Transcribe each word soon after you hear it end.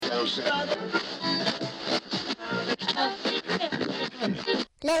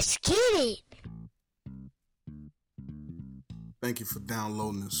Let's get it. Thank you for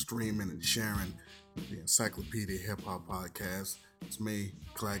downloading and streaming and sharing the Encyclopedia Hip Hop Podcast. It's me,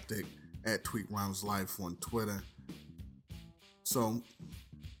 Eclectic, at Tweet Rhymes Life on Twitter. So,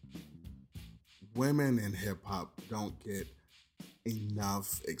 women in hip hop don't get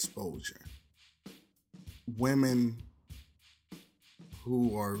enough exposure. Women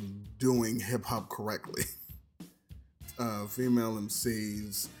who are doing hip hop correctly, female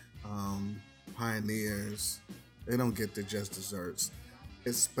MCs, pioneers, they don't get the just desserts,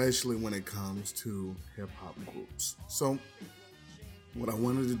 especially when it comes to hip hop groups. So, what I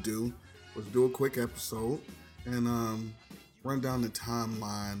wanted to do was do a quick episode and run down the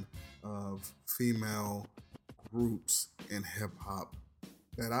timeline of female groups in hip hop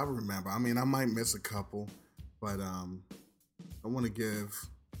that I remember. I mean, I might miss a couple, but I want to give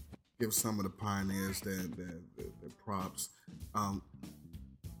some of the pioneers their props.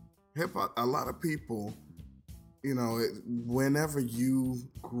 Hip hop. A lot of people, whenever you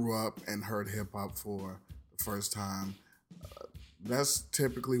grew up and heard hip hop for the first time, that's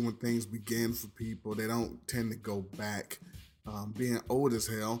typically when things begin for people. They don't tend to go back. Being old as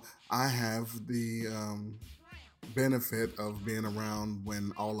hell, I have the benefit of being around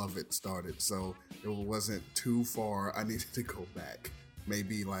when all of it started, so it wasn't too far. I needed to go back,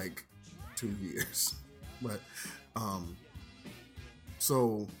 maybe like 2 years. But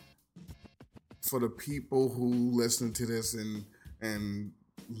so for the people who listen to this and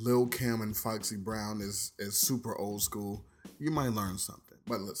Lil Kim and Foxy Brown is super old school, you might learn something.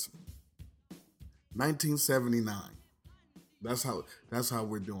 But listen, 1979. That's how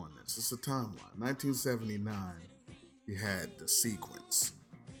we're doing this. It's a timeline. 1979, you had The Sequence.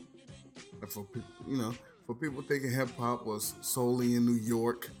 And for people thinking hip hop was solely in New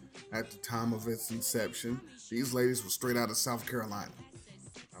York at the time of its inception, these ladies were straight out of South Carolina.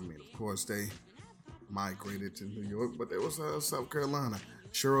 I mean, of course, they migrated to New York, but they was South Carolina.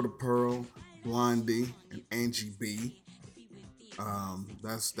 Cheryl the Pearl, Blondie, and Angie B.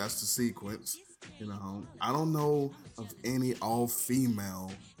 That's The Sequence. I don't know of any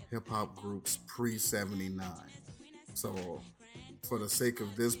all-female hip-hop groups pre-79. So, for the sake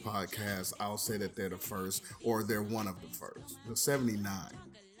of this podcast, I'll say that they're the first, or they're one of the first. The 79.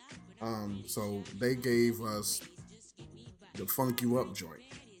 So, they gave us the Funk You Up joint.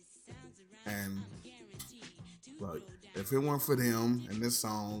 And, look, if it weren't for them and this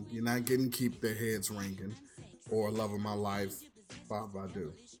song, you're not getting Keep Their Heads Ringing or Love of My Life, Bob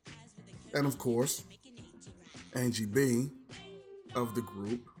Badu. And of course, Angie B of the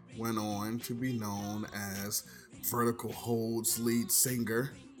group went on to be known as Vertical Hold's lead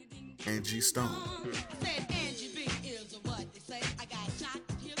singer, Angie Stone.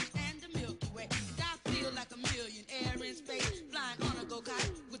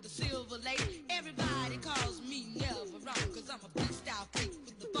 Everybody calls me never wrong, 'cause I'm a beast out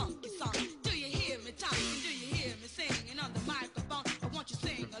with the funky song. Do you hear me talking? Do you hear me singing on the microphone? I want you to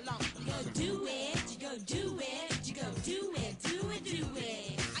sing along. You go do it, you go do it, you go do it, do it, do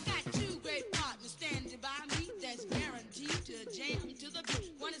it. I got two great partners standing by me that's guaranteed to jam to the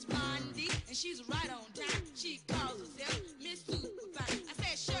beat. One is Blondie, and she's right on time. She calls herself Miss Superfine. I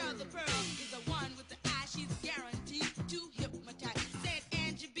said Cheryl the Pearl is the one with the eye. She's guaranteed to hypnotize. Said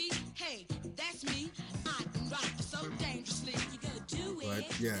Angie B, hey, that's me. I can rock you so dangerously. You go do it.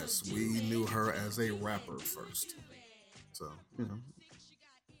 But yes, we knew her as a rapper first. So,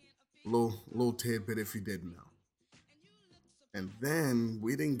 little tidbit if you didn't know. And then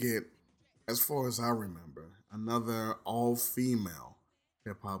we didn't get, as far as I remember, another all-female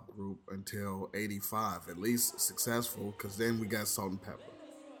hip-hop group until 85, at least successful, because then we got Salt and Pepper.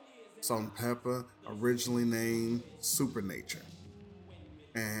 Salt and Pepper, originally named Supernature.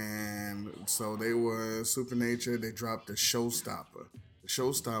 And so they were Supernature, they dropped the Showstopper. The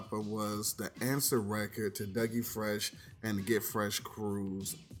Showstopper was the answer record to Dougie Fresh and the Get Fresh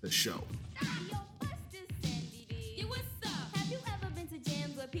crew's The Show.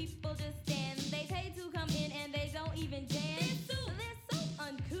 People just stand, they pay to come in and they don't even jam. They're so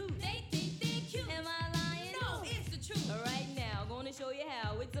uncouth. They think they're cute. Am I lying? No, it's the truth. Right now, gonna show you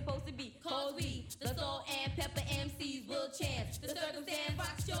how it's supposed to be. Cause we, the Salt and Pepper MCs will chance. The circumstance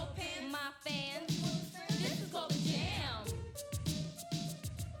rocks your pants. My fans, this is called a jam.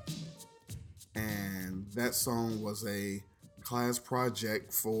 And that song was a class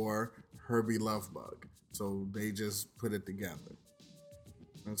project for Herbie Lovebug. So they just put it together.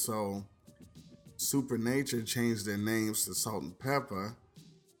 And so Supernature changed their names to Salt and Pepper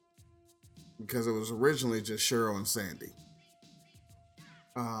because it was originally just Cheryl and Sandy.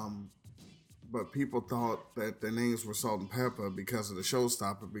 But people thought that their names were Salt and Pepper because of the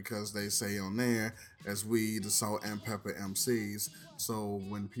showstopper, because they say on there as we, the Salt and Pepper MCs. So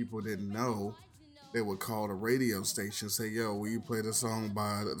when people didn't know, they would call the radio station and say, yo, will you play the song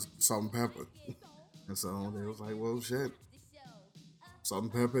by Salt and Pepper? And so they was like, well, shit, Salt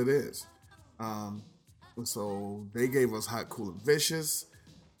and Pepper it is. And so they gave us Hot, Cool, and Vicious.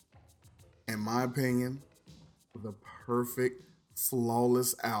 In my opinion, the perfect,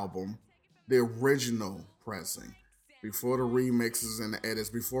 flawless album. The original pressing, before the remixes and the edits,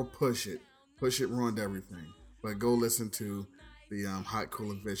 before Push It. Push It ruined everything. But go listen to the Hot,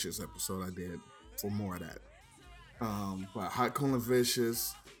 Cool, and Vicious episode I did for more of that. But Hot, Cool, and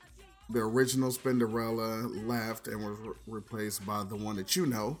Vicious, the original Spinderella left and was replaced by the one that you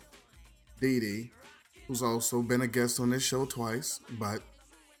know, Dee Dee, who's also been a guest on this show twice, but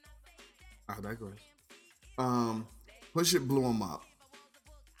I digress. Push It blew him up.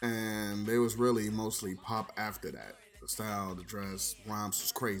 And they was really mostly pop after that. The style, the dress, rhymes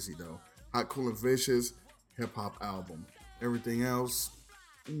was crazy though. Hot, Cool, and Vicious, hip hop album. Everything else,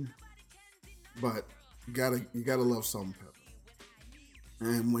 but you gotta love Salt and Pepper.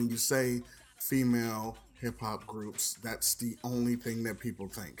 And when you say female hip hop groups, that's the only thing that people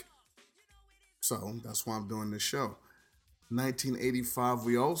think. So that's why I'm doing this show. 1985,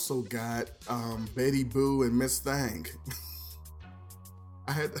 we also got Betty Boo and Miss Thang.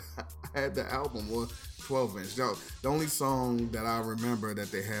 I had the album, 12-inch. The only song that I remember that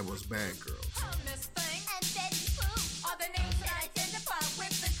they had was Bad Girls.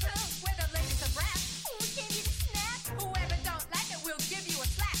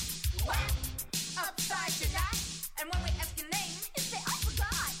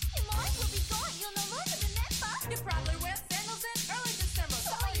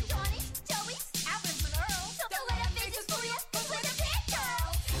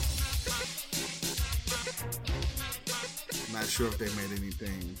 Not sure if they made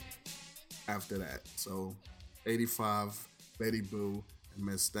anything after that. So 85, Betty Boo and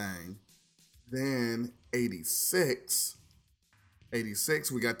Miss Thang. Then 86,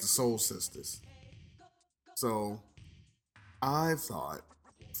 we got the Soul Sisters. So I thought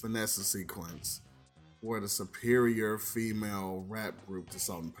Finesse and Sequence were the superior female rap group to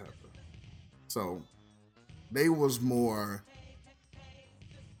Salt and Pepper. So they was more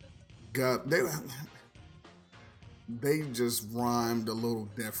they just rhymed a little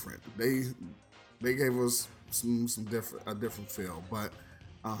different. They gave us a different feel. But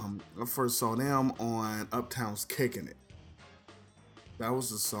I first saw them on Uptown's Kicking It. That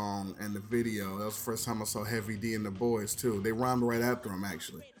was the song and the video. That was the first time I saw Heavy D and the Boys too. They rhymed right after them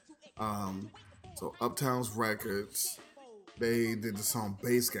actually. So Uptown's Records, they did the song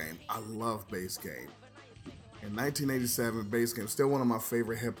Bass Game. I love Bass Game. In 1987, Bass Game, still one of my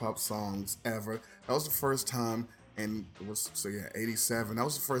favorite hip hop songs ever. That was the first time. And it was, 87. That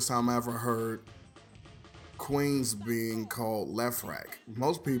was the first time I ever heard Queens being called Left Rack.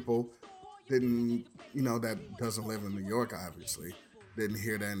 Most people didn't, that doesn't live in New York, obviously. Didn't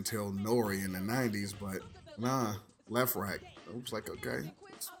hear that until Nori in the 90s, but nah, Left Rack. I was like, okay,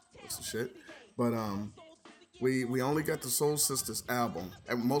 that's the shit. But we only got the Soul Sisters album.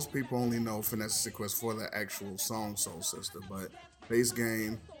 And most people only know Finesse Sequence for the actual song Soul Sister, but Bass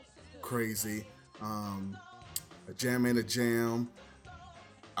Game, crazy. A Jam Ain't a Jam,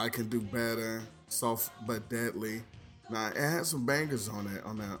 I Can Do Better, Soft But Deadly. Now it had some bangers on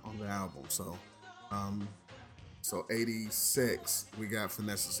the album. So 86 we got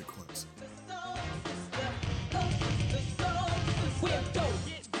Finesse and Sequence.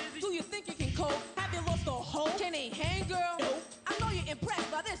 Do you think you can cope? Have you lost the hope? Can they hang, girl? Nope. I know you're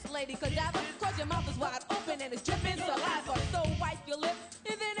impressed by this lady cadaver, cause your mouth is wide open and it's dripping saliva. So wipe your lips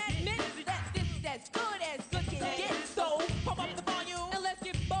and then admit that this is as good can get. So pump up the volume and let's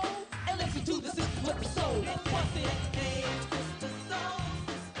get bold and listen to the sisters with the soul.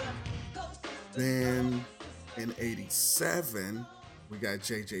 Then in 87 we got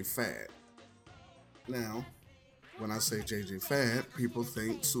JJ Fad. Now when I say JJ Fad, people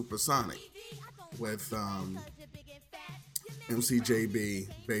think Supersonic with MCJB,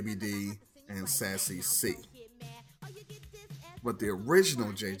 Baby D, and Sassy C. But the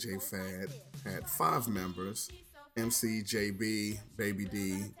original JJ Fad had 5 members: MCJB, Baby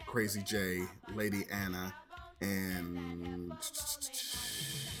D, Crazy J, Lady Anna, and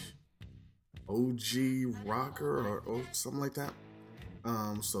OG Rocker or something like that.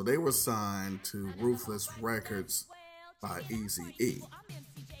 So they were signed to Ruthless Records by Eazy-E.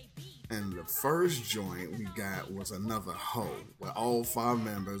 And the first joint we got was Another Hoe, with all 5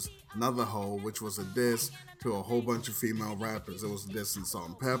 members. Another Hoe, which was a diss to a whole bunch of female rappers. It was dissing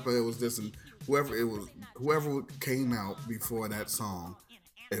Salt-N-Pepa. It was dissing whoever came out before that song.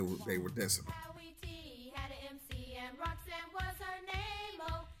 They were dissing. Had an MC and Roxanne was her name.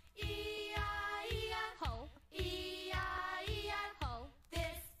 Oh, E-I-E-I, ho, E-I-E-I, ho.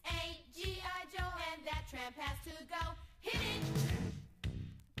 This ain't G.I. Joe and that tramp has to go. Hit it.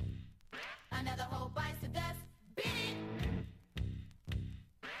 Another hoe bites the dust. Beat it.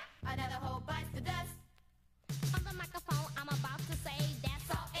 Another hoe bites the dust. On the microphone, I'm about to say that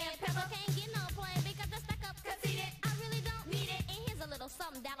Salt-N-Pepa can't get no play because the stack up conceited. I really don't need it. And here's a little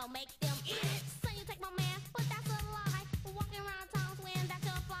something that'll make them eat it. So you take my man, but that's a lie. Walking around town swearing that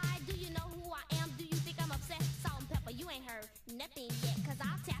you're fly. Do you know who I am? Do you think I'm upset? Salt-N-Pepa, you ain't heard nothing yet, cause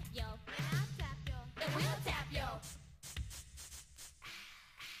I'll tap yo. And I'll tap yo. And we'll tap yo.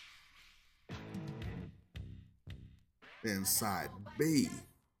 Then side B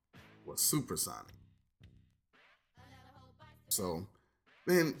was Supersonic. So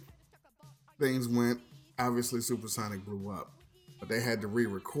then things went, obviously Supersonic blew up, but they had to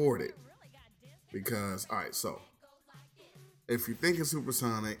re-record it because, all right, so if you think of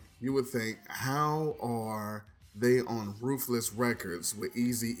Supersonic, you would think, how are they on Ruthless Records with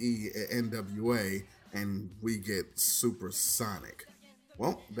Eazy-E and NWA and we get Supersonic?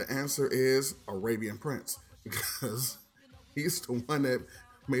 Well, the answer is Arabian Prince, because he's the one that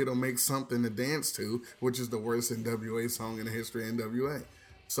made them make Something to Dance To, which is the worst NWA song in the history of NWA.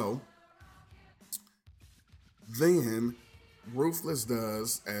 So then Ruthless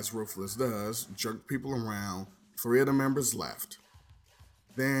does, as Ruthless does, jerk people around. 3 of the members left.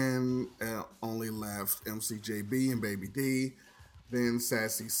 Then only left MCJB and Baby D. Then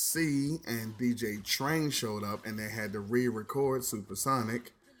Sassy C and DJ Train showed up and they had to re-record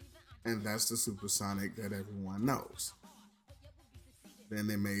Supersonic. And that's the Supersonic that everyone knows. Then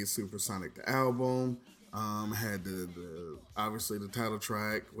they made Supersonic the album. Had the obviously the title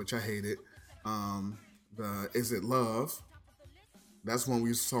track, which I hated. The Is It Love? That's when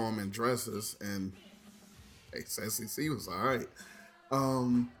we saw him in dresses, and hey, Sassy C was all right.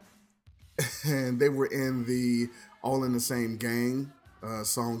 And they were in the All in the Same Gang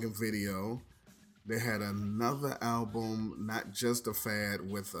song and video. They had another album, Not Just a Fad,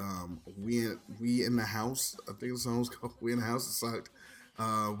 with We in the House. I think the song was called We in the House. It sucked.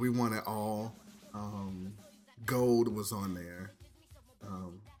 We Want It All. Gold was on there.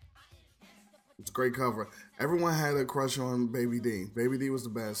 It's a great cover. Everyone had a crush on Baby D. Baby D was the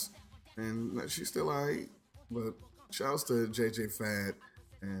best. And she's still alright. But shouts to JJ Fad.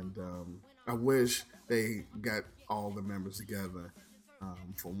 And I wish they got all the members together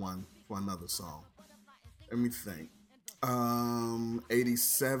for another song. Let me think.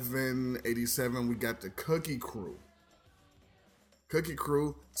 87, we got the Cookie Crew. Cookie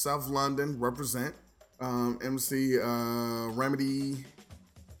Crew, South London, represent. MC Remedy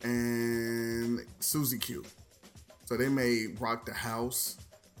and Susie Q. So they made Rock the House,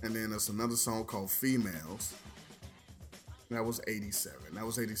 and then there's another song called Females. That was 87.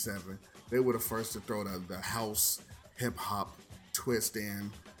 They were the first to throw the house hip hop twist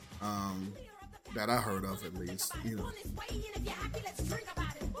in, that I heard of at least. You know.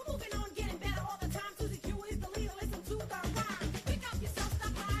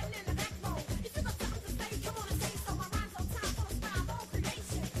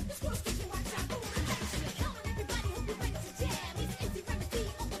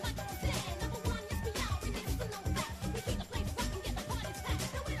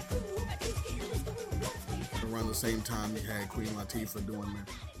 Around the same time, you had Queen Latifah doing the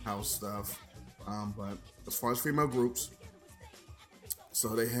house stuff. But as far as female groups,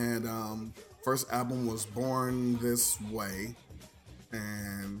 so they had first album was Born This Way,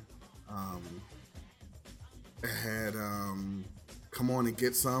 and it had Come On and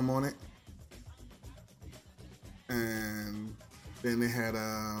Get Some on it, and then they had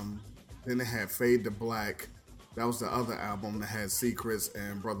Fade to Black. That was the other album that had Secrets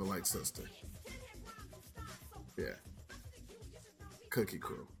and Brother Like Sister. Yeah, Cookie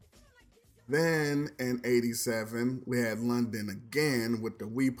Crew. Then in 87, we had London again with the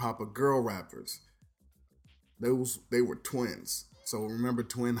We Papa Girl rappers. They were twins. So remember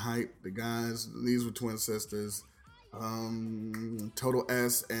Twin Hype, the guys, these were twin sisters. Total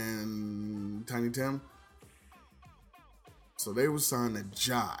S and Tiny Tim. So they were signed to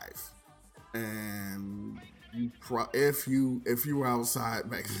Jive. And if you were outside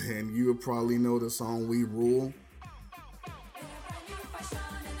back then, you would probably know the song We Rule.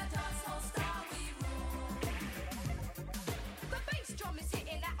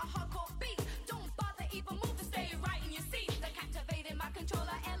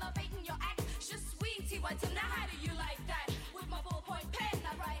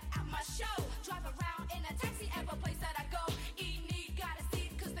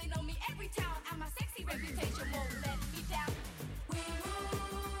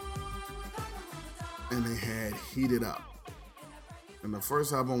 then they had Heat It Up. And the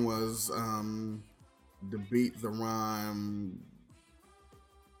first album was The Beat, The Rhyme,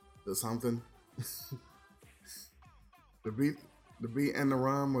 the something. the beat and the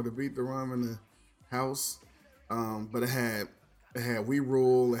rhyme, or The Beat, The Rhyme in the House. But it had We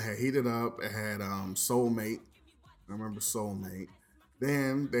Rule, it had Heat It Up, it had Soulmate. I remember Soulmate.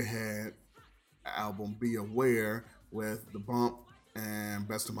 Then they had an album Be Aware with The Bump and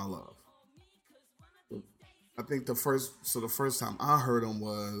Best of My Love. I think the first time I heard them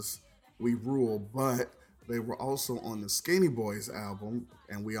was We Rule, but they were also on the Skinny Boys album,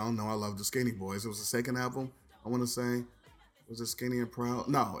 and we all know I love the Skinny Boys. It was the second album, I want to say. Was it Skinny and Proud?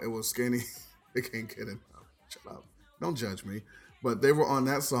 No, it was Skinny. They can't get enough. Shut up. Don't judge me. But they were on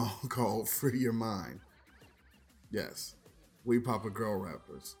that song called Free Your Mind. Yes. We Papa Girl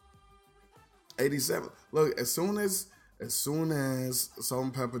Rappers. 87. Look, as soon as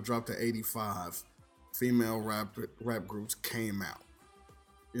Salt-N-Pepa dropped to 85, female rap groups came out.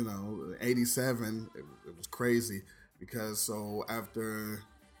 You know, 87, it was crazy, because so after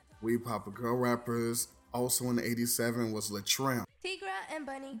We Papa Girl Rappers, also in 87 was Latrim. Tigra and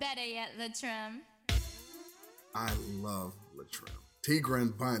Bunny. Better yet, Latrim. I love Latrim. Tigra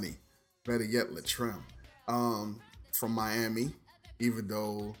and Bunny. Better yet, Latrim. From Miami, even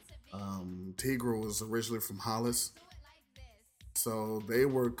though Tigra was originally from Hollis. So they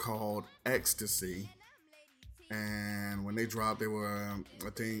were called Ecstasy. And when they dropped, they were, I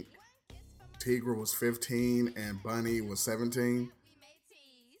think, Tigra was 15 and Bunny was 17.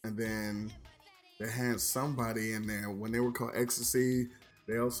 And then they had somebody in there. When they were called Ecstasy,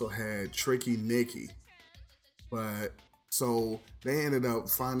 they also had Tricky Nicky. But so they ended up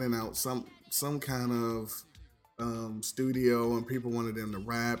finding out some kind of studio, and people wanted them to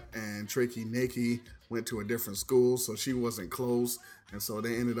rap, and Tricky Nicky went to a different school, so she wasn't close, and so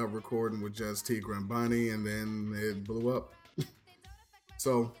they ended up recording with just Tigra and Bunny, and then it blew up.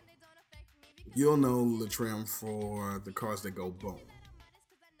 So you'll know Latrim for The Cars That Go Boom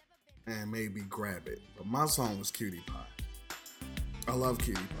and maybe Grab It, but my song was Cutie Pie. I love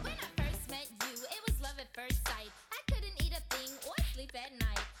Cutie Pie. When I first met you, it was love at first sight. I couldn't eat a thing or sleep at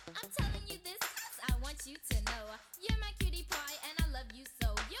night. I'm telling you this 'cause I want you to know you're my cutie pie and I love you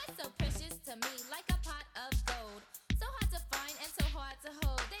so. You're so precious to me, like a pot of gold. So hard to find and so hard to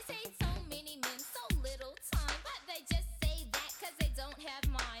hold. They say so many men, so little time, but they just say that 'cause they don't have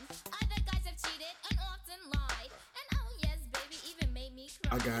mine. Other guys have cheated and often lied, and oh yes, baby, even made me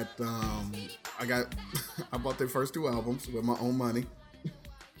cry. I bought their first two albums with my own money.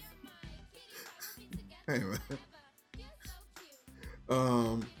 Anyway.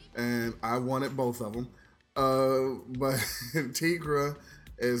 And I wanted both of them. But Tigra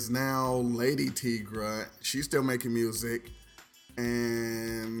is now Lady Tigra. She's still making music.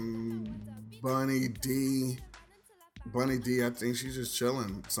 And Bunny D, I think she's just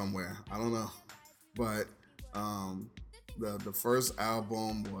chilling somewhere. I don't know. But the first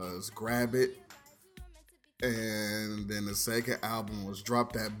album was Grab It. And then the second album was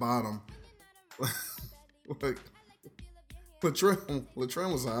Drop That Bottom.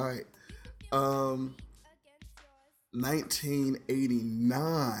 Latrim was alright.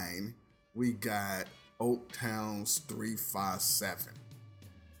 1989, we got Oaktown's 357.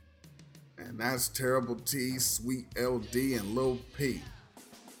 And that's Terrible T, Sweet LD, and Lil P.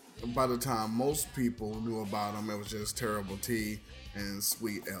 By the time most people knew about them, it was just Terrible T and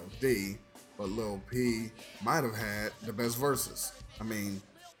Sweet LD. But Lil P might have had the best verses. I mean,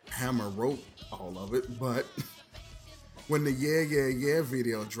 Hammer wrote all of it, but when the Yeah Yeah Yeah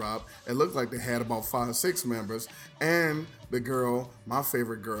video dropped, it looked like they had about 5-6 members, and the girl, my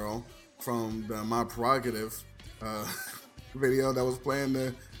favorite girl from the My Prerogative video that was playing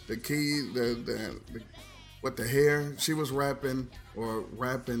the key, with the hair, she was rapping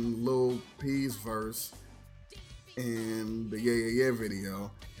Lil P's verse in the Yeah Yeah Yeah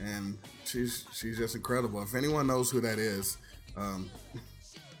video, and she's just incredible. If anyone knows who that is,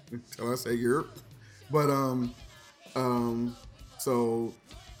 till I say you're. But so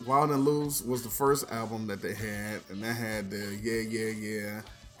Wild and Loose was the first album that they had, and that had the Yeah Yeah Yeah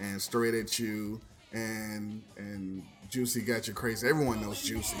and Straight at You and Juicy Got You Crazy. Everyone knows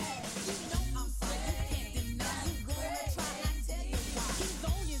Juicy.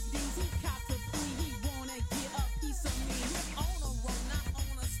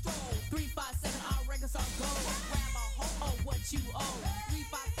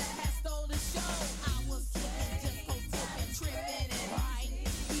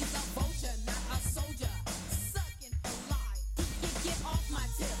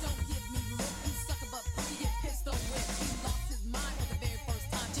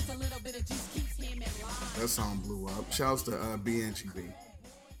 Just a little bit of juice. That song blew up. Shouts to BNGB.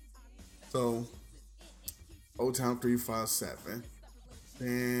 So, Old Town 357.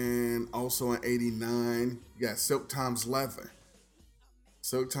 Then also in 89, you got Silk Times Leather.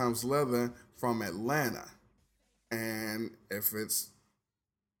 Silk Times Leather from Atlanta. And if it's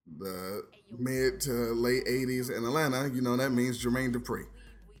the mid to late 80s in Atlanta, you know that means Jermaine Dupri.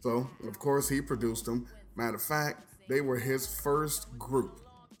 So, of course, he produced them. Matter of fact, they were his first group.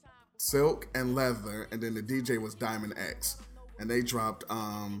 Silk and Leather, and then the DJ was Diamond X. And they dropped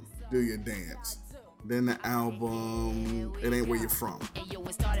Do Your Dance. Then the album, It Ain't Where You're From. And yo,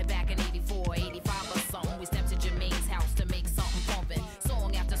 it started back in 84, 85 or something. We stepped to Jermaine's house to make something pumping.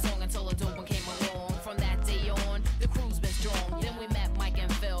 Song after song until a dope one came along. From that day on, the crew's been strong. Then we met Mike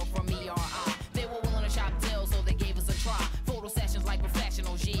and Phil from ERI. They were willing to shop deals, so they gave us a try. Photo sessions like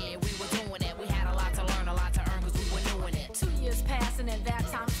professionals, yeah, we were doing it. We had a lot to learn, a lot to earn, cause we were doing it. 2 years passed, and in that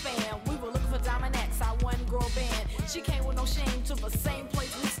time span, we were looking for Diamond X, our one-girl band. She came with no shame to the same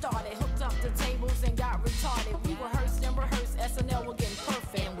place we started. Hooked up the tables and got retarded. We rehearsed and rehearsed, SNL was getting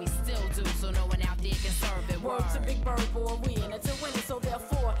perfect. And we still do, so no one out there can serve it. Word to Big Bird, boy, we in it to win it. So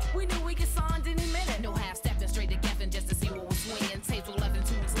therefore, we knew we could sign any minute. No half-stepping straight to Geffen just to see what was swinging. Tapes were left, and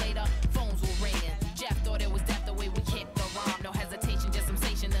 2 weeks later, phones were ringing. Jeff thought it was death the way we kicked the rhyme. No hesitation, just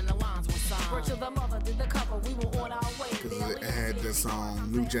sensation, and the lines were signed. Word to the mother, did the cover, we were on our way. Because it had this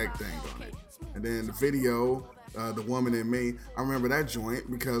New Jack thing on it. And then the video, The Woman in Me, I remember that joint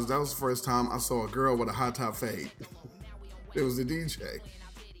because that was the first time I saw a girl with a high top fade. It was the DJ.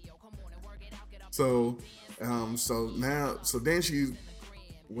 So then she,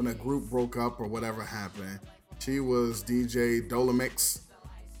 when a group broke up or whatever happened, she was DJ Dolomix,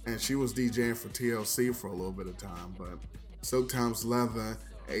 and she was DJing for TLC for a little bit of time. But Silk Times Leather,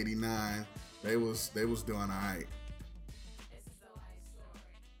 89, they was doing all right.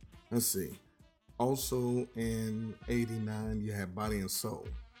 Let's see. Also in 89, you had Body and Soul.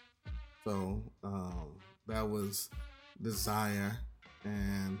 So that was Desire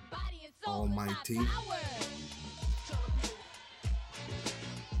and Almighty.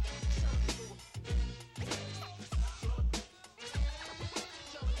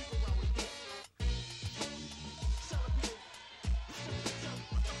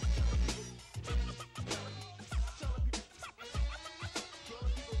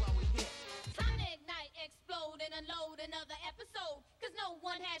 Another episode, cause no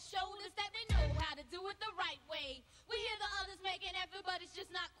one has showed us that they know how to do it the right way. We hear the others making effort, but it's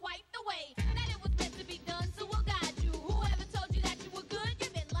just not quite the way that it was meant to be done, so we'll guide you. Whoever told you that you were good, you've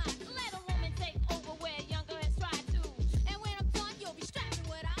been lied. Let a woman take over where younger has tried to. And when I'm done, you'll be strapping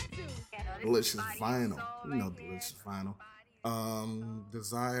what I do. Delicious Vinyl. You know Delicious Vinyl.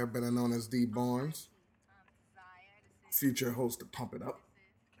 Desire, better known as D Barnes. Future host of Pump It Up.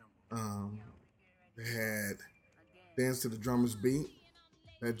 They had Dance to the Drummer's Beat.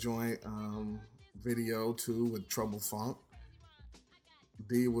 That joint video too with Trouble Funk.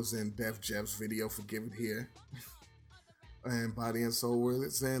 D was in Def Jef's video for Give It Here. And Body and Soul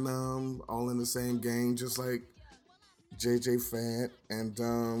Words, and all in the same gang, just like JJ Fad and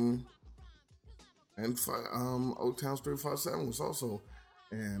Old Town 357 was also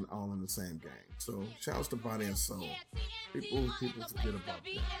and all in the same gang. So shouts to Body and Soul. People forget about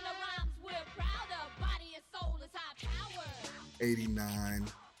that. 89,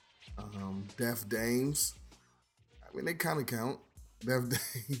 Def Dames. I mean, they kind of count. Def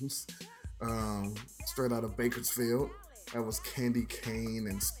Dames, straight out of Bakersfield. That was Candy Cane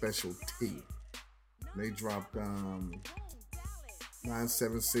and Special T. They dropped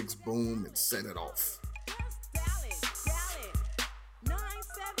 976 Boom and Set It Off.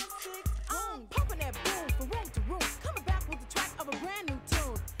 Pumping that boom from room to room, coming back with the track of a brand new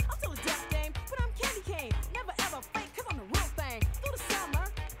tune. I'm still a Def Dame, but I'm Candy Cane. Never ever fake, cause I'm the real thing. Through the summer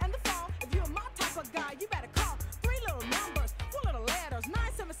and the fall, if you're my type of guy, you better call 3 little numbers, 4 little letters,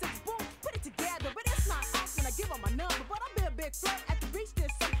 976 boom, put it together. But it's not often I give up my number, but I'll be a big flirt at the beach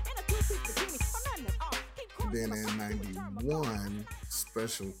this summer in a 2-piece bikini. I'm nothing at all. Then in 91,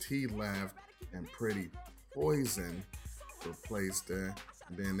 Special T left and Pretty Poison replaced her.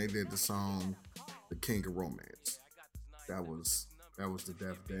 And then they did the song The King of Romance. That was the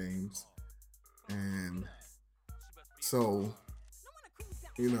Def Dames. And so,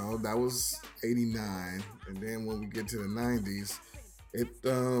 that was 89. And then when we get to the 90s, it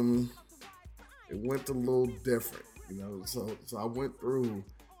went a little different, So I went through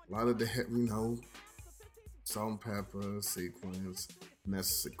a lot of the Salt and Pepper, Sequence,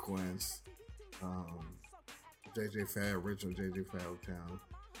 Nessa Sequence, JJ Fad, original JJ Fad Town.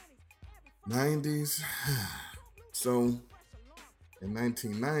 90s. So in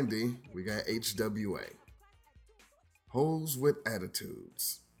 1990, we got HWA. Hoes with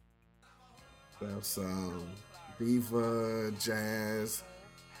Attitudes. That's Diva, Jazz,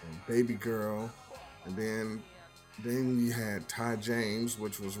 and Baby Girl. And then you had Ty James,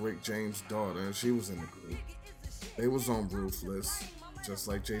 which was Rick James' daughter. She was in the group. They was on Ruthless, just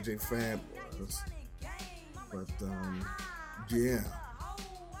like JJ Fad was. But yeah.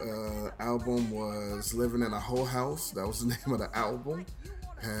 Album was Living in a Whole House. That was the name of the album.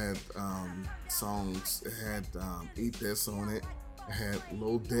 Had songs. It had Eat This on it. It had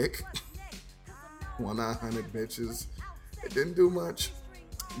Lil Dick. 100 Bitches. It didn't do much,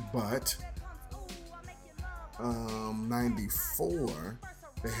 but 94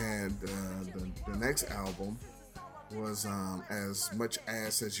 they had the next album was As Much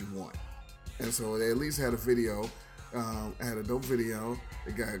Ass As You Want, and so they at least had a video, had a dope video.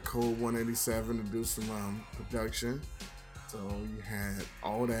 They got Code 187 to do some production, so you had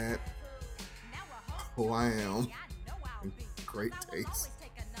all that. Who I Am, great taste,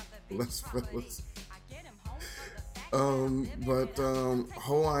 Les Fellas. But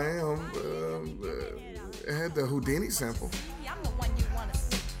Who I Am, it had the Houdini sample. I'm the one you wanna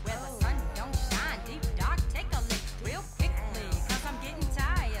see, where the sun don't shine deep dark. Take a lick real quickly, cause I'm getting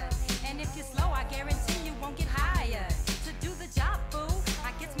tired. And if you're slow, I guarantee you won't get hired. To do the job, fool,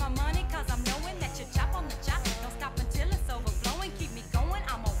 I get my money cause I'm knowing that you chop on the chop. Don't stop until it's overflowing, keep me going.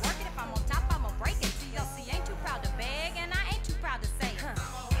 I'ma work it, if I'm on top, I'ma break it. TLC ain't too proud to beg, and I ain't too proud to say,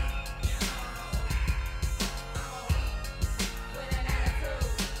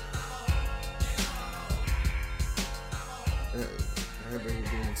 I had the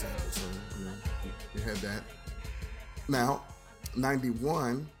Houdini sample, so you had that. Now,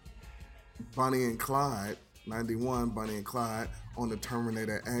 91, Bonnie and Clyde on the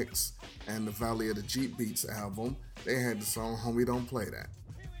Terminator X and the Valley of the Jeep Beats album, they had the song Homie Don't Play That.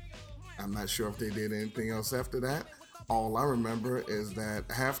 I'm not sure if they did anything else after that. All I remember is that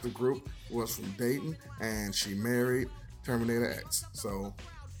half the group was from Dayton and she married Terminator X. So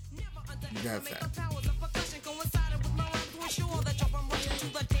you got that.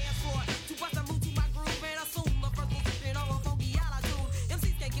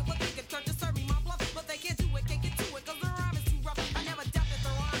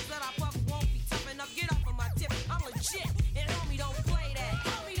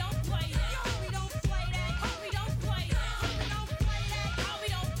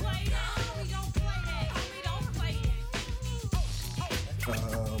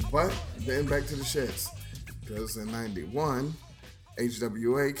 But then back to the shits, because in 91,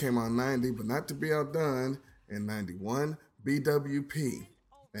 HWA came on 90, but not to be outdone, in 91, BWP,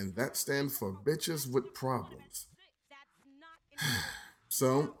 and that stands for Bitches with Problems.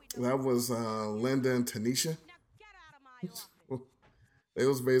 So that was Linda and Tanisha. It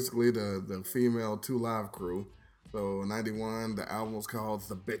was basically the female 2 Live crew. So 91, the album was called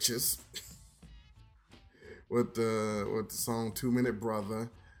The Bitches, with the song 2 Minute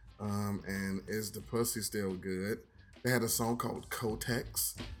Brother. And Is the Pussy Still Good? They had a song called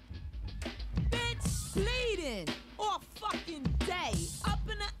Kotex. Bitch bleeding all fucking day. Up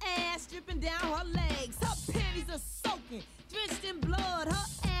in her ass, dripping down her legs. Her panties are soaking, drenched in blood. Her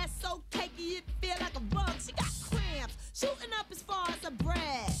ass so cakey it feel like a bug. She got cramps, shooting up as far as her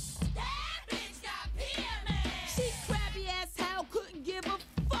breath. That bitch got PMS. She crabby as hell, couldn't give a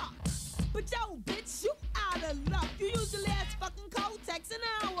fuck. But yo, bitch, you out of luck. You used your last fucking Kotex an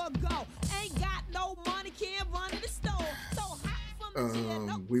hour ago. Ain't got no money, can't run in the store. So hot from the chair,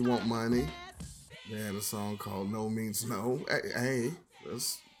 no We Want Money. They had a song called No Means No. Hey,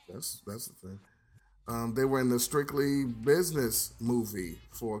 that's the thing. They were in the Strictly Business movie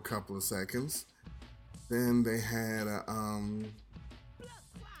for a couple of seconds. Then they had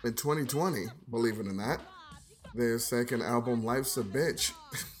in 2020, believe it or not, their second album, Life's a Bitch,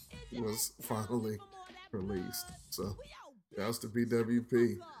 was finally released. So that's the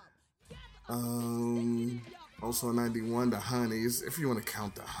BWP. Also in 91, the Honeys, if you want to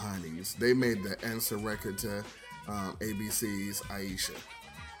count the Honeys, they made the answer record to ABC's Aisha.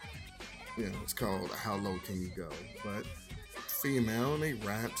 You know, it's called How Low Can You Go? But female, and they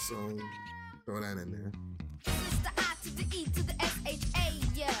rap, so throw that in there. It's the I to the E to the S-H-A,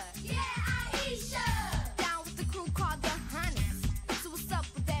 yeah. Yeah, Aisha! Down with the crew called the Honeys. So what's up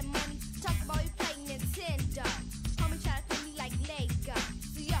with that money? Talk about you playing Nintendo. Homie try to play me like Lego.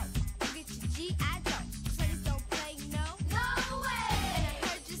 So yo, go get your G.I. Joe. Sonny's don't play no. No way! And I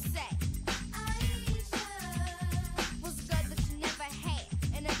heard you say, Aisha was a girl that you never had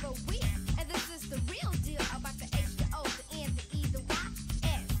and never will. And this is the real deal about the H, the O, the N, the E, the Y,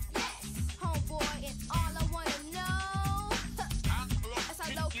 S. Yes, homeboy, and all I wanna know.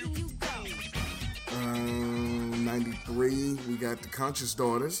 93, we got the Conscious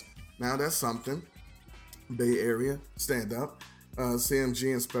Daughters. Now that's something. Bay Area, stand up.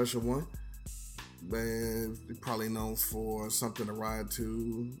 CMG and Special One. They're probably known for Something to Ride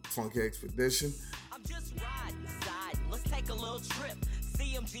to, Funky Expedition. I'm just riding side. Let's take a little trip.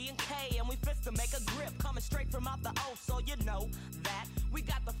 CMG and K, and we fist to make a grip. Coming straight from out the O, so you know that we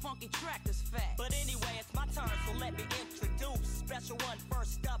got the funky track that's fat. But anyway, it's my turn, so let me introduce Special One.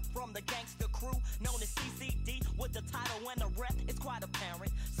 First up from the gangster crew, known as CCD, with the title and the rep. It's quite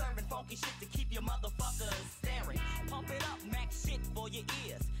apparent. Serving funky shit to keep your motherfuckers staring. Pump it up, max shit for your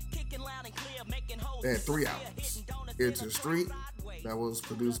ears. Kicking loud and clear, making hoes. They had 3 albums. Ear to the Street, that was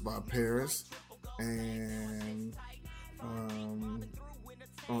produced by Paris, and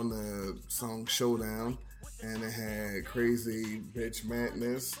on the song Showdown, and it had Crazy Bitch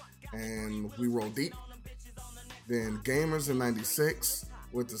Madness and We Roll Deep. Then Gamers in 96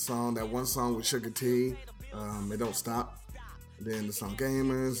 with the song, that one song with Sugar T, It Don't Stop. Then the song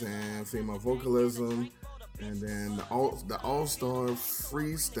Gamers and Female Vocalism. And then the All-Star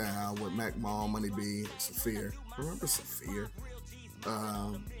Freestyle with Mac Mall, Money B, and Saphir. Remember Saphir?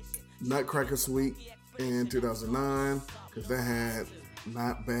 Nutcracker Suite in 2009, because that had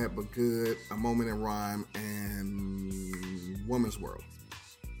Not Bad But Good, A Moment in Rhyme, and Woman's World.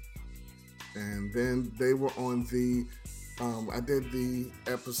 And then they were on the, I did the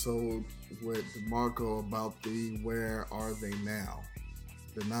episode with DeMarco about the Where Are They Now?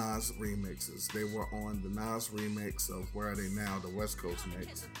 The Nas remixes. They were on the Nas remix of Where Are They Now? The West Coast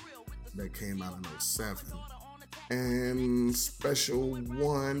mix that came out in 07. And Special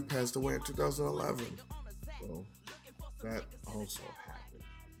One passed away in 2011. So that also happened.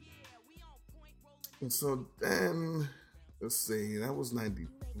 And so then, let's see, that was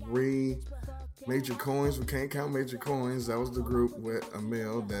 93. Major Coins, we can't count Major Coins. That was the group with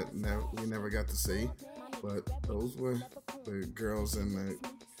Emil that we never got to see. But those were the girls in the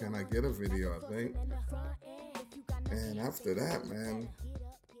Can I Get a video, I think. And after that, man,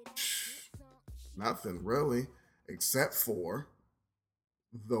 nothing really, except for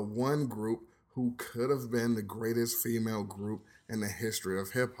the one group who could have been the greatest female group in the history of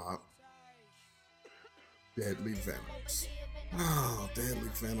hip-hop, Deadly Venoms. Oh, Deadly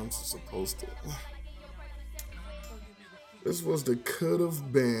Venoms is supposed to... This was the could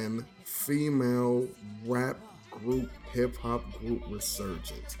have been female rap group, hip hop group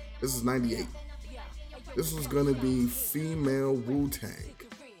resurgence. This is 98. This was going to be female Wu-Tang.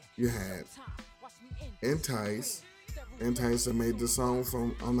 You had Entice that made the song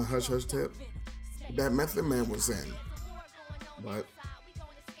from On the Hush Hush Tip. That Method Man was in. But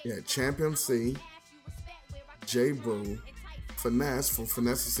you had Champ MC, J Boo, Finesse from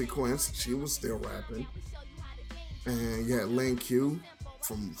Finesse and Sequence. She was still rapping. And you had Lane Q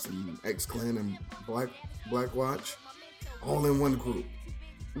from X-Clan and Black Watch, all in one group,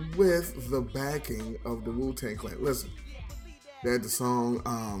 with the backing of the Wu-Tang Clan. Listen, they had the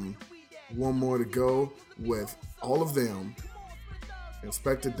song One More to Go with all of them,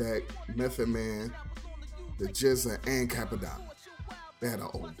 Inspector Deck, Method Man, the Jizza, and Capadonna. They had an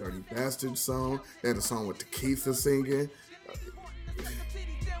Old Dirty Bastard song. They had a song with Takitha singing.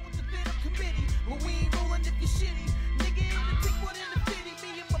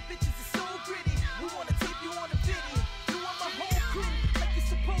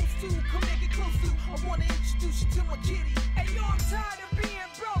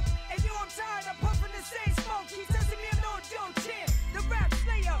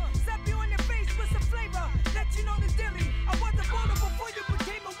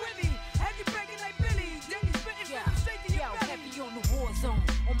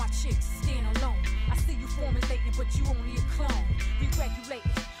 But you only a clone. We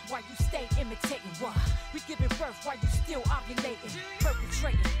regulating while you stay imitating. Why? We giving birth while you still ovulating.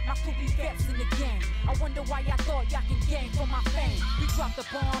 Perpetrating my creepy vets in the game. I wonder why y'all thought y'all can gain from my fame. We dropped the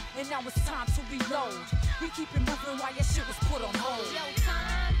bomb and now it's time to reload. We keep it moving while your shit was put on hold. Yo,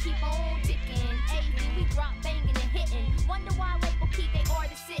 time keep on ticking. AV, we drop banging and hitting. Wonder why label keep they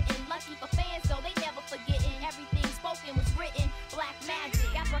artists sitting. Lucky for fans though, they never forgetting. Everything spoken was written. Black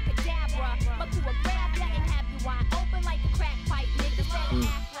magic, abracadabra. But to a grab ya and have you wide open like a crack pipe. Niggas better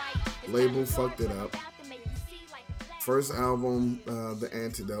act right. Label fucked it up. First album, The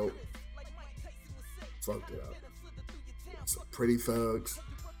Antidote, fucked it up. Some Pretty Thugs.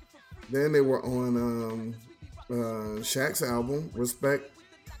 Then they were on Shaq's album, Respect,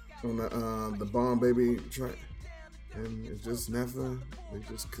 on the Bomb Baby track. And it just never, they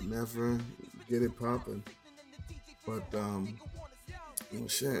just could never get it popping. But, well,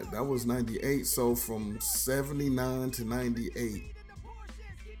 shit, that was 98. So from 79 to 98,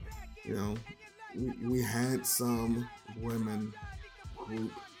 you know, we had some women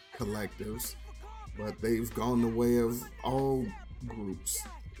group collectives, but they've gone the way of all groups.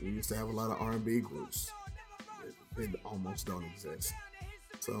 We used to have a lot of R&B groups. They almost don't exist.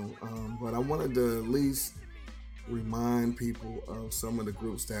 So, but I wanted to at least remind people of some of the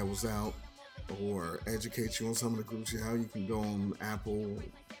groups that was out, or educate you on some of the groups. How you can go on Apple,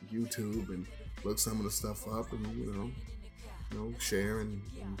 YouTube, and look some of the stuff up, and you know, share, and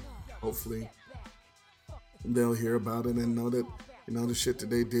hopefully they'll hear about it and know that the shit that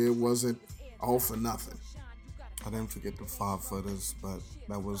they did wasn't all for nothing. I didn't forget the 5-footers, but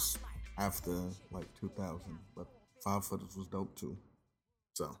that was after like 2000. But 5-footers was dope too.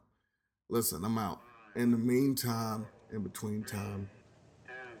 So, listen, I'm out. In the meantime, in between time,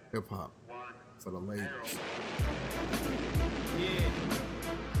 hip hop for the ladies. Yeah,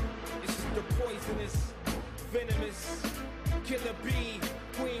 this is the poisonous, venomous, killer bee,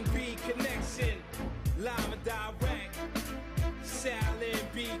 queen bee connection, live and direct, Silent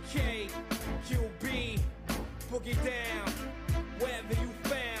BK, QB, boogie down, wherever you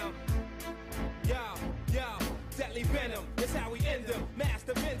found, yo, deadly venom, that's how we end them,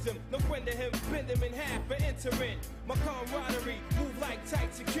 master bends them, no friend to him, bend him in half for entering, my camaraderie, move like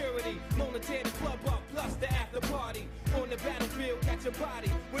tight security, known to tear the club up, plus the after party, on the battlefield, catch a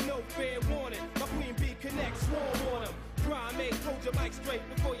body, with no fair warning, my queen bee connect, swarm on him, primate, hold your mic straight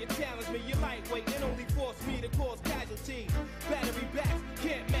before you challenge me, you're lightweight, and only force me to cause casualties, battery backs,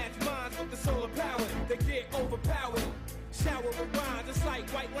 can't match minds with the solar power, they get overpowered. Shower with rhymes, it's like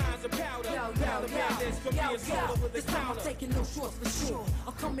white lines of powder. This time I'm taking no shorts for sure.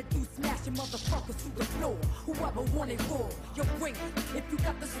 I'm coming through smashing motherfuckers through the floor. Whoever wanted war, yo, bring it. If you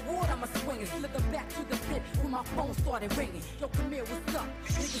got the sword, I'ma swing it. Slither back to the pit when my phone started ringing. Yo, come here, what's up?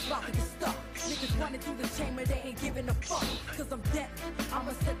 Niggas about to get stuck. Niggas running through the chamber, they ain't giving a fuck. Cause I'm deadly.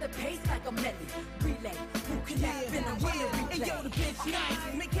 I'ma set the pace like a medley. Relay, who can have been a winner replay? Hey, yo, the bitch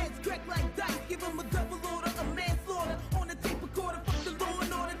nice. Make heads crack like dice. Give him a double order, a manslaughter. On the tape recorder, fuck the law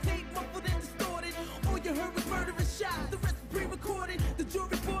and order. Tape muffled and distorted. All you heard was murderous shots. The rest was pre-recorded. The jury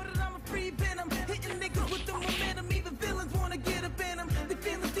reported I'm a free venom. Hitting niggas with the momentum. Even villains wanna get up in them. They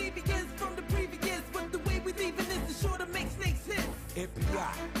feeling devious from the previous. But the way we leaving this is sure to make snakes hit.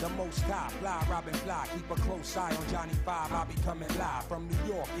 FBI, the most high, fly, Robin fly. Keep a close eye on Johnny 5. I'll be coming live from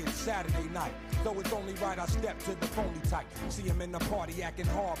New York. It's Saturday night, so it's only right I step to the phony type. See him in the party acting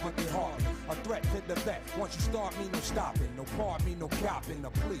hard, but they hard. A threat to the vet. Once you start me, no stopping. No pardon me, no copping. The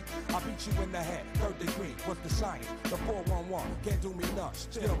plea, I beat you in the head. 3rd degree, what's the science? The 411 can't do me none.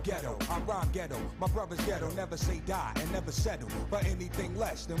 Still ghetto, I rhyme ghetto. My brother's ghetto, never say die and never settle for anything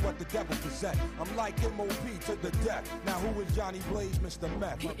less than what the devil possessed. I'm like MOP to the death. Now who is Johnny Blaze, Mr.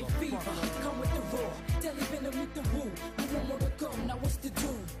 Meth? Getting fever, come with the raw. Deadly venom with the woo. You want more to go, now what's to do?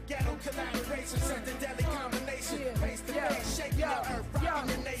 Ghetto collaboration, sent the deadly combination. Face to face, shaking the earth,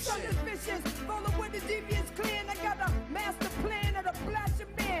 rocking the nation. So suspicious, rolling with the devious clan. I got a master plan of the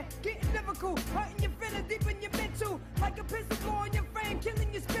flashing man. Getting lyrical, hurting your feeling deep in your mental. Like a pistol blow in your frame,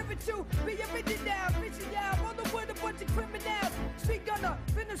 killing your spiritual. Be a original, vision out, rolling with a bunch of criminals. Street gunner,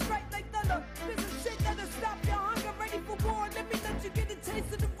 venom strike like thunder. This is shit that'll stop your hunger, ready for war. Let me let you get a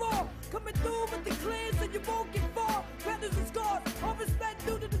taste of the raw. Coming through with the clear so you won't get far. Battles and scars, all respect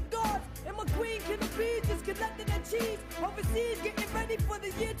due to the gods. And my queen killer bees just collecting that cheese. Overseas getting ready for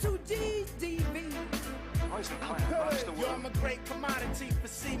the year 2G's. DV. I'm a great commodity for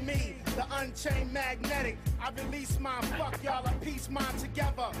see me, the unchained magnetic. I release mine, fuck y'all, I piece mine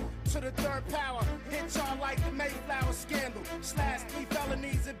together to the 3rd power. Hit y'all like the Mayflower scandal. Slash 3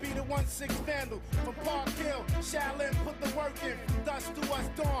 felonies and be the 1-6 vandal. From Park Hill, Shaolin put the work in. From dusk to us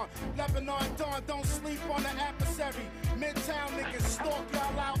dawn, Lebanon dawn. Don't sleep on the adversary. Midtown niggas stalk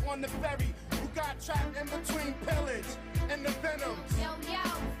y'all out on the ferry. You got trapped in between pillage and the venoms. Yo,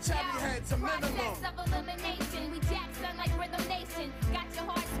 Chubby heads a minimum. Process of elimination. We Jackson like Rhythm Nation. Got your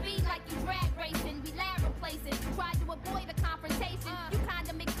heart speed like you drag racing. We lab replacing. Tried to avoid the confrontation. You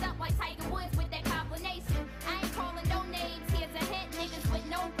kinda mixed up like Tiger Woods with that combination. I ain't calling no names. Here's a hint. Niggas with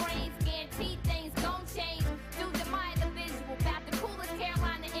no brains. Guaranteed things gon' change. Dude, admire the visual. About the coolest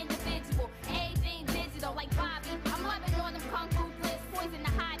Carolina individual. Everything digital like Bobby. I'm loving on them kung fu flips. Poison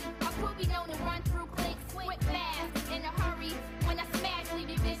the hottie. My crew be known to run through clicks. Quick fast. In a hurry. When I smash, leave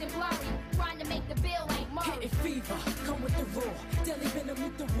your vision blurry. Trying to make the bill like Murray. Getting fever, come with the raw. Deadly venom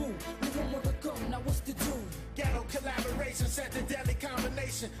with the woo. You want more to go, now what's to do? Ghetto collaboration, set the deadly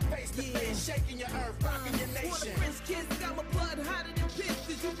combination. Face to face, shaking your earth, rocking your nation. For the French kids, got my blood hotter than piss.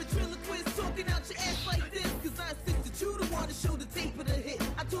 Cause you ventriloquist talking out your ass like this. Cause I insisted you the one to show the tape of the hit.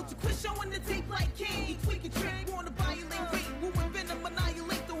 I told you quit showing the tape like King. You tweak a trick, wanna violate rape. Woo and venom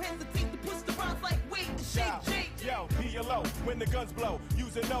annihilate, don't hesitate to push the rhymes like when the guns blow.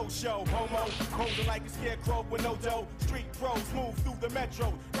 Use a no-show, homo. Posing like a scarecrow with no dough. Street pros move through the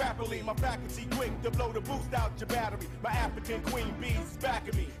metro rapidly. My faculty quick to blow the boost out your battery. My African queen bees is back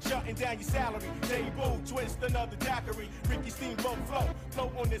at me, shutting down your salary. J-Boo, twist another daiquiri. Ricky Steamboat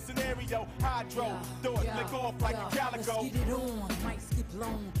float on this scenario. Hydro, doors lick off like a calico. Let's get it on, mics get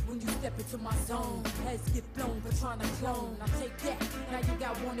blown when you step into my zone. Heads get blown for trying to clone. I take that, now you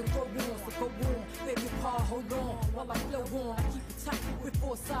got one to go on. So go on, baby pa, hold on while I flow on. I keep it tight with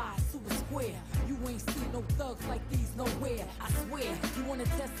four sides, super square. You ain't seen no thugs like these nowhere. I swear, you wanna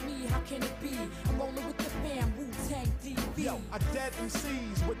test me? How can it be? I'm rolling with the fam, Wu-Tang DB. Yo, I dead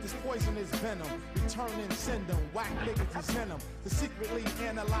MCs with this poisonous venom. Return and send them, whack niggas is venom. To secretly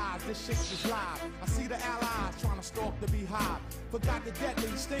analyze this shit is live. I see the allies trying to stalk the beehive. Forgot the deadly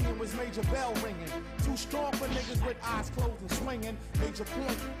stinging was Major Bell ringing. Too strong for niggas with eyes closed and swinging. Major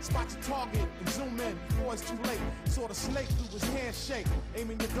point, spot your target and zoom in. Boys too late, saw the snake through his handshake.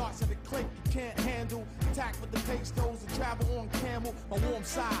 Aiming your darts at the click you can't handle. Attack with the pastos and travel on camel. My warm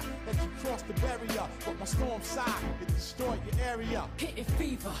side, let you cross the barrier. But my storm side, it destroyed your area. Hitting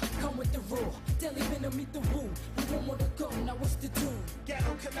fever, come with the raw. Deadly venom, meet the woo. We want more to go, now what's to do?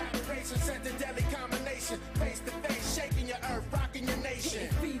 Ghetto collaboration, sent the deadly combination. Face to face, shaking your earth, rocking your nation.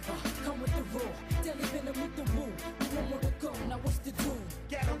 Hitting fever, come with the raw. Deadly venom, meet the woo. We want more to